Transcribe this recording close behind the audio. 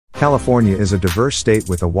California is a diverse state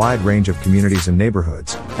with a wide range of communities and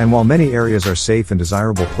neighborhoods, and while many areas are safe and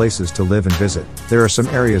desirable places to live and visit, there are some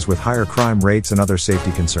areas with higher crime rates and other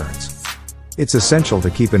safety concerns. It's essential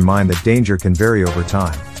to keep in mind that danger can vary over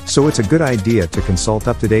time, so it's a good idea to consult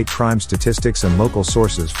up-to-date crime statistics and local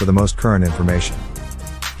sources for the most current information.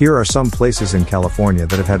 Here are some places in California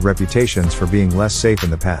that have had reputations for being less safe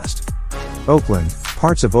in the past. Oakland.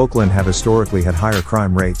 Parts of Oakland have historically had higher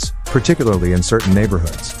crime rates, particularly in certain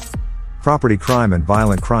neighborhoods. Property crime and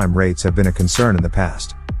violent crime rates have been a concern in the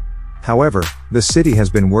past. However, the city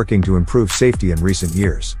has been working to improve safety in recent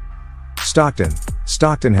years. Stockton.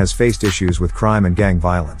 Stockton has faced issues with crime and gang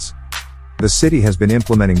violence. The city has been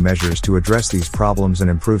implementing measures to address these problems and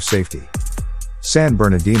improve safety. San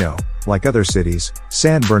Bernardino. Like other cities,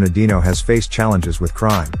 San Bernardino has faced challenges with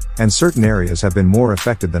crime, and certain areas have been more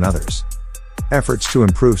affected than others. Efforts to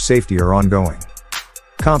improve safety are ongoing.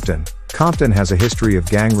 Compton. Compton has a history of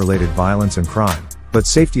gang-related violence and crime, but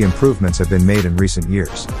safety improvements have been made in recent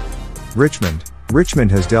years. Richmond.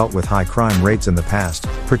 Richmond has dealt with high crime rates in the past,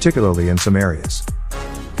 particularly in some areas.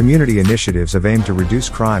 Community initiatives have aimed to reduce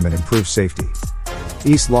crime and improve safety.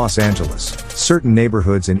 East Los Angeles. Certain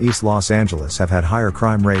neighborhoods in East Los Angeles have had higher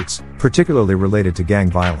crime rates, particularly related to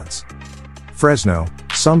gang violence. Fresno.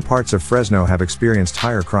 Some parts of Fresno have experienced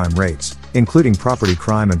higher crime rates, including property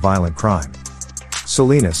crime and violent crime.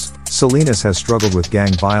 Salinas. Salinas has struggled with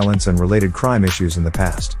gang violence and related crime issues in the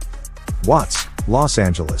past. Watts. Los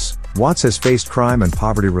Angeles. Watts has faced crime and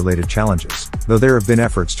poverty-related challenges, though there have been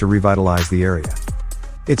efforts to revitalize the area.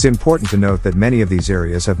 It's important to note that many of these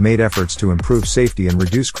areas have made efforts to improve safety and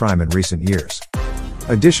reduce crime in recent years.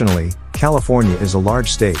 Additionally, California is a large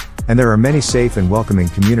state, and there are many safe and welcoming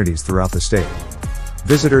communities throughout the state.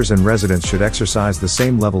 Visitors and residents should exercise the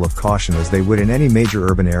same level of caution as they would in any major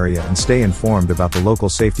urban area and stay informed about the local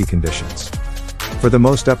safety conditions. For the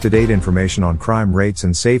most up-to-date information on crime rates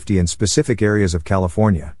and safety in specific areas of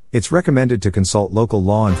California, it's recommended to consult local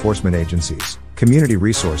law enforcement agencies, community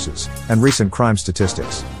resources, and recent crime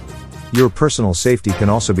statistics. Your personal safety can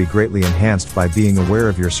also be greatly enhanced by being aware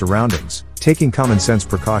of your surroundings, taking common sense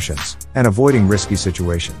precautions, and avoiding risky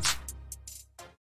situations.